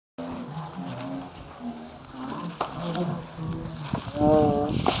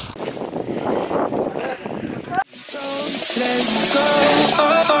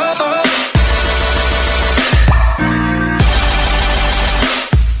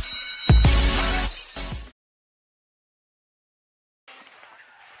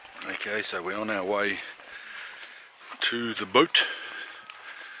Okay, so we're on our way to the boat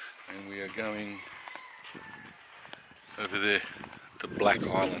and we are going over there to Black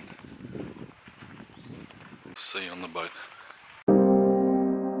Island. See you on the boat.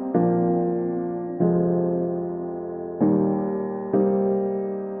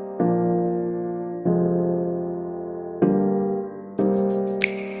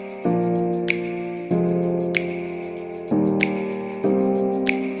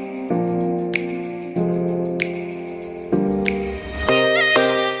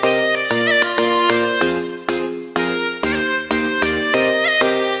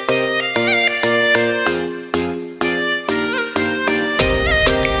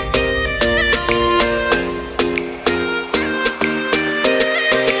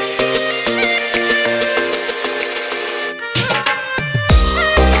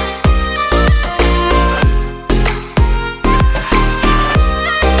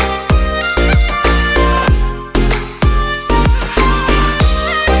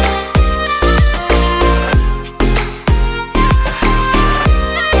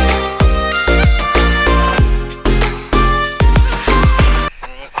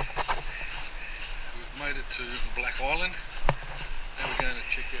 Island. Now we're going to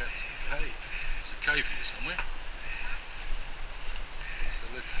check out some cave. There's a cave here somewhere. So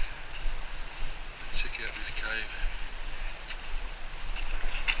let's check out this cave.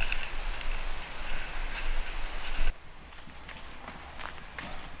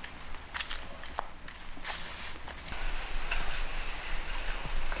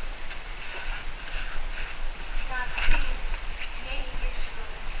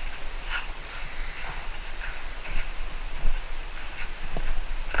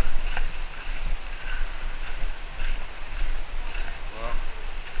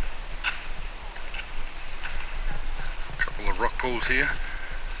 Rock pools here.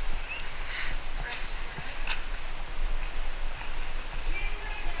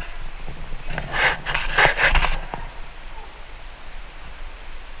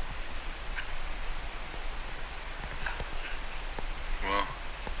 Wow,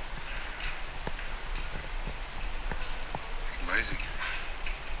 amazing.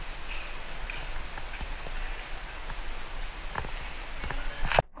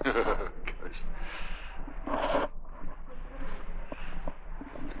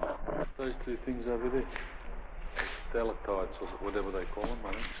 Those two things over there, stalactites or whatever they call them,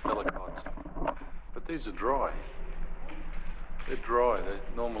 I think, stalactites. But these are dry. They're dry.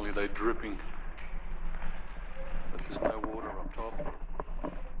 Normally they're dripping, but there's no water on top.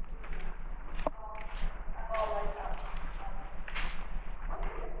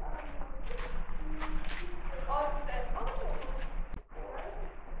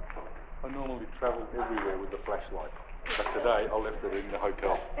 I normally travel everywhere with the flashlight. But today I left it in the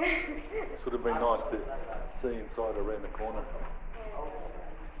hotel. It would have been nice to see inside around the corner.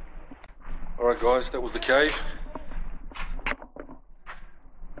 Alright guys, that was the cave.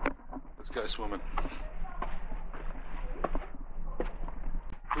 Let's go swimming.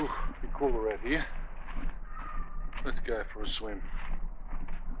 Ooh, a bit cooler out here. Let's go for a swim.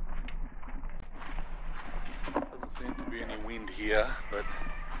 Doesn't seem to be any wind here, but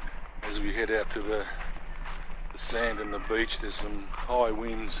as we head out to the sand and the beach, there's some high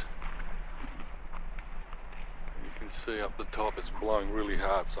winds. You can see up the top it's blowing really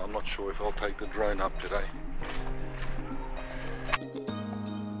hard, so I'm not sure if I'll take the drone up today.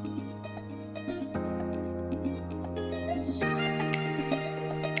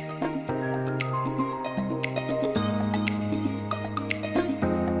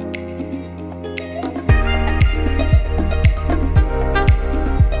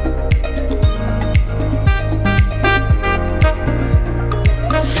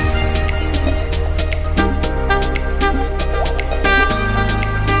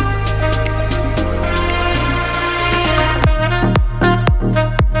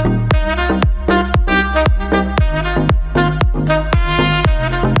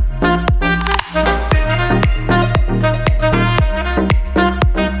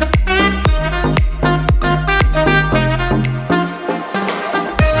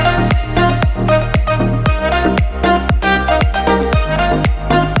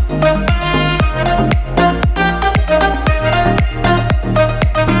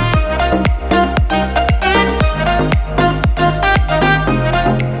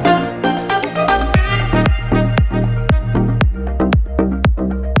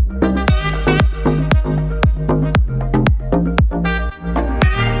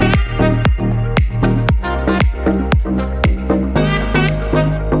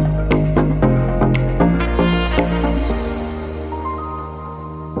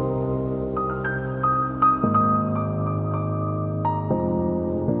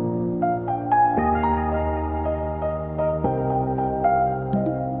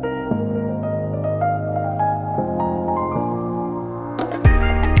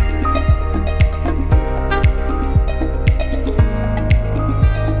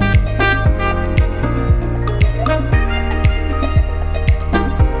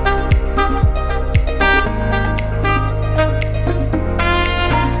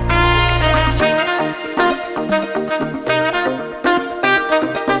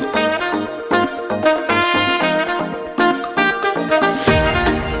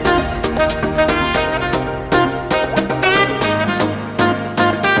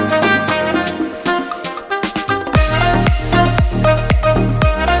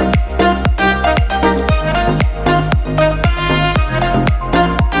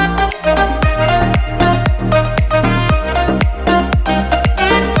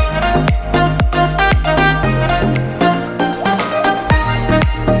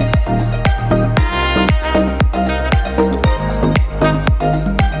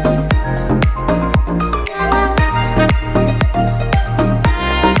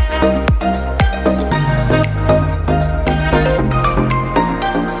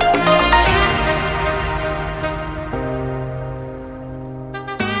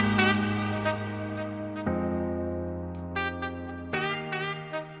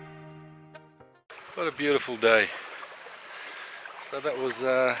 What a beautiful day. So that was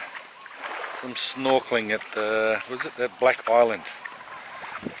some snorkeling at that Black Island.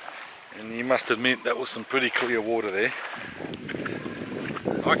 And you must admit that was some pretty clear water there.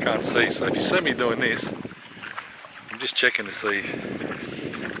 I can't see, so if you see me doing this, I'm just checking to see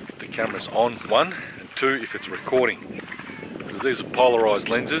if the camera's on, one, and two, if it's recording. Because these are polarized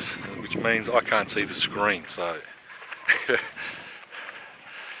lenses, which means I can't see the screen, so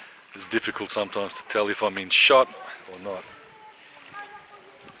it's difficult sometimes to tell if I'm in shot or not.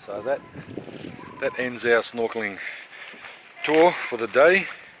 So that ends our snorkeling tour for the day,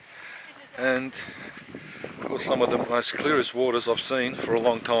 and it was some of the most clearest waters I've seen for a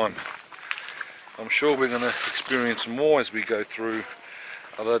long time. I'm sure we're going to experience more as we go through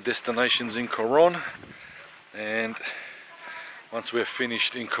other destinations in Coron, and once we're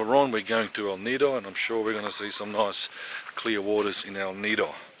finished in Coron we're going to El Nido, and I'm sure we're going to see some nice clear waters in El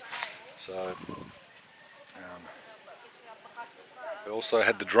Nido. So we also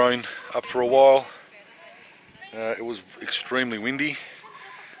had the drone up for a while. It was extremely windy,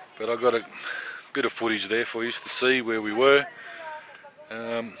 but I got a bit of footage there for you to see where we were.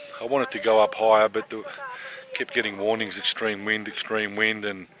 I wanted to go up higher, but kept getting warnings, extreme wind,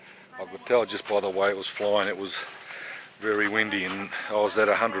 and I could tell just by the way it was flying it was very windy, and I was at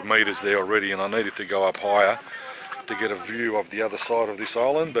 100 meters there already, and I needed to go up higher to get a view of the other side of this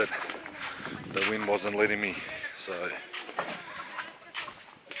island, but the wind wasn't letting me.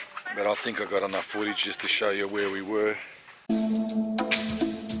 But I think I got enough footage just to show you where we were.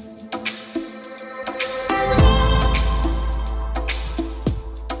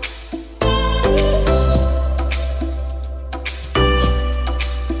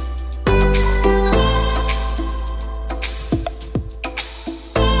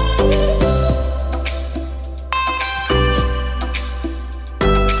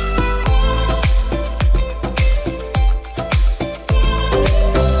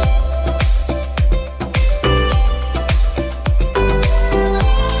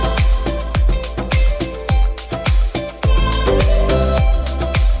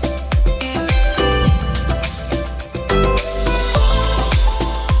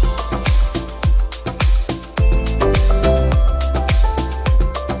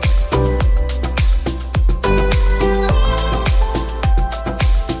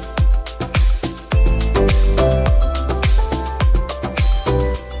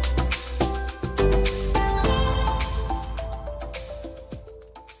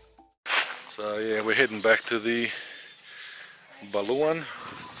 So yeah, we're heading back to the Palawan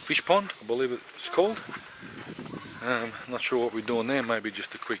fish pond, I believe it's called. Not sure what we're doing there, maybe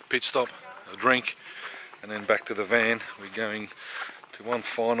just a quick pit stop, a drink, and then back to the van. We're going to one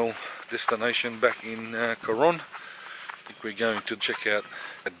final destination back in Coron. I think we're going to check out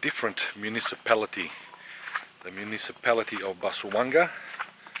a different municipality, the municipality of Basawanga.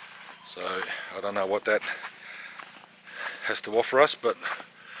 So I don't know what that has to offer us, but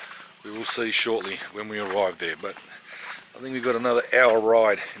we will see shortly when we arrive there. But I think we've got another hour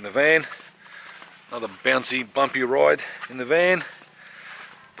ride in the van, another bouncy bumpy ride in the van,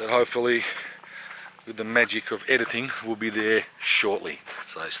 that hopefully with the magic of editing we'll be there shortly.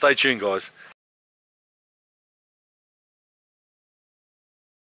 So stay tuned, guys.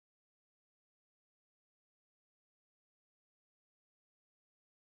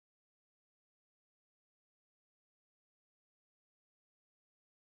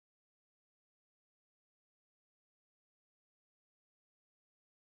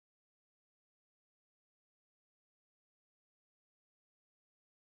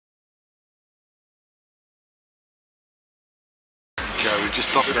 Okay, we just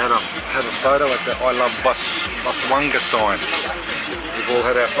stopped and had a photo at the I Love Basawanga sign. We've all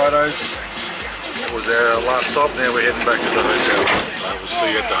had our photos. That was our last stop. Now we're heading back to the hotel. So we'll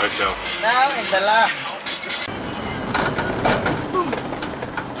see you at the hotel. Now in the last.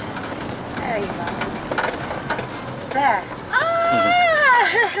 There you go. There. Ah!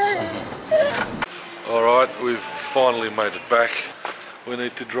 Alright, we've finally made it back. We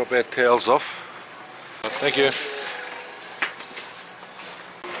need to drop our towels off. Thank you.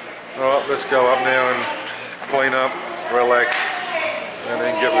 Alright, let's go up now and clean up, relax, and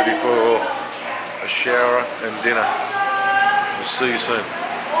then get ready for a shower and dinner. We'll see you soon.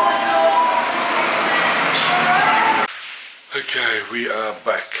 Okay, we are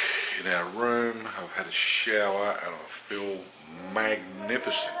back in our room. I've had a shower and I feel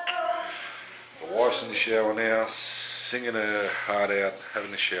magnificent. My wife's in the shower now, singing her heart out,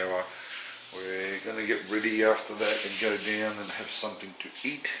 having a shower. We're going to get ready after that and go down and have something to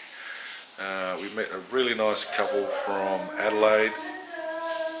eat. We met a really nice couple from Adelaide.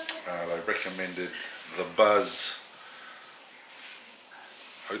 They recommended the Buzz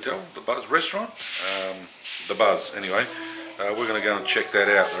Hotel, the Buzz Restaurant, the Buzz anyway. We're going to go and check that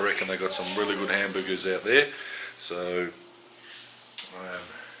out. I reckon they got some really good hamburgers out there. So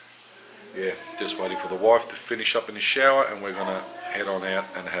yeah, just waiting for the wife to finish up in the shower, and we're going to head on out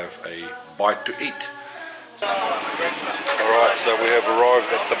and have a bite to eat. Alright, so we have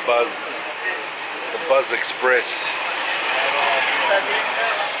arrived at the Buzz Express.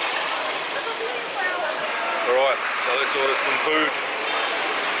 Alright, so let's order some food.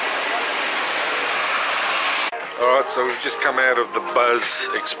 Alright, so we've just come out of the Buzz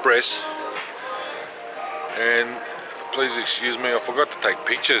Express, and please excuse me, I forgot to take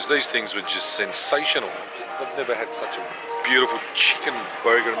pictures. These things were just sensational. I've never had such a beautiful chicken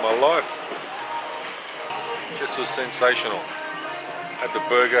burger in my life. This was sensational. Had the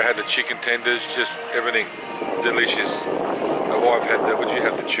burger, had the chicken tenders, just everything delicious. The wife had the, would you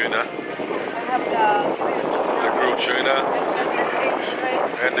have the tuna? I have The grilled tuna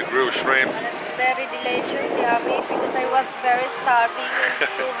and the grilled shrimp. very delicious, yummy, because I was very starving and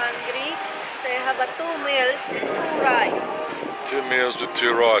so hungry. So I have 2 meals with 2 rice. 2 meals with 2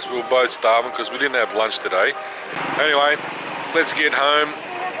 rice. We were both starving because we didn't have lunch today. Anyway, let's get home.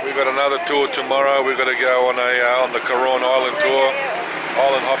 We've got another tour tomorrow. We've got to go on the Coron Island tour,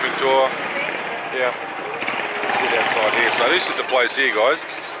 island hopping tour. Yeah, sit outside here. So this is the place here, guys.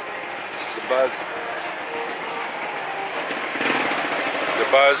 The Buzz. The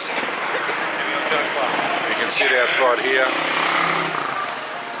Buzz. You can sit outside here.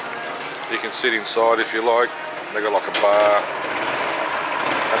 You can sit inside if you like. They got like a bar,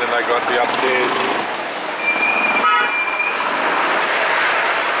 and then they got the upstairs.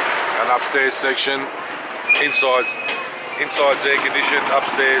 An upstairs section. Inside's air conditioned.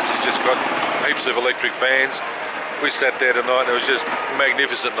 Upstairs has just got heaps of electric fans. We sat there tonight and it was just a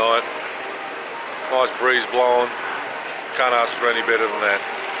magnificent night. Nice breeze blowing. Can't ask for any better than that.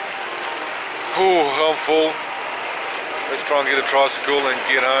 Whew, I'm full. Let's try and get a tricycle and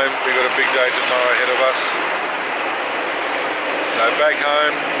get home. We've got a big day tomorrow ahead of us. So back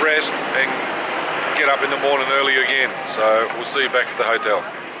home, rest, and get up in the morning early again. So we'll see you back at the hotel.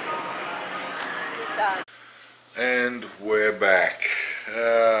 And we're back.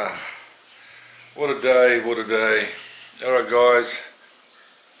 What a day, what a day. Alright guys,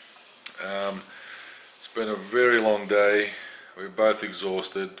 it's been a very long day. We're both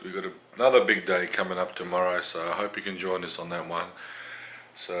exhausted. We've got another big day coming up tomorrow, so I hope you can join us on that one.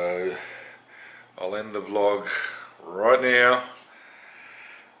 So I'll end the vlog right now,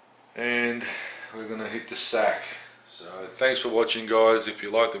 and we're going to hit the sack. So thanks for watching guys. If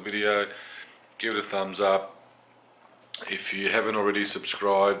you like the video, give it a thumbs up. If you haven't already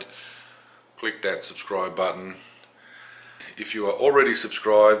subscribed, click that subscribe button. If you are already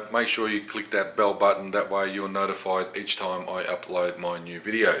subscribed, make sure you click that bell button. That way you're notified each time I upload my new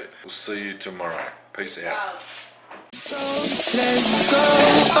video. We'll see you tomorrow. Peace out.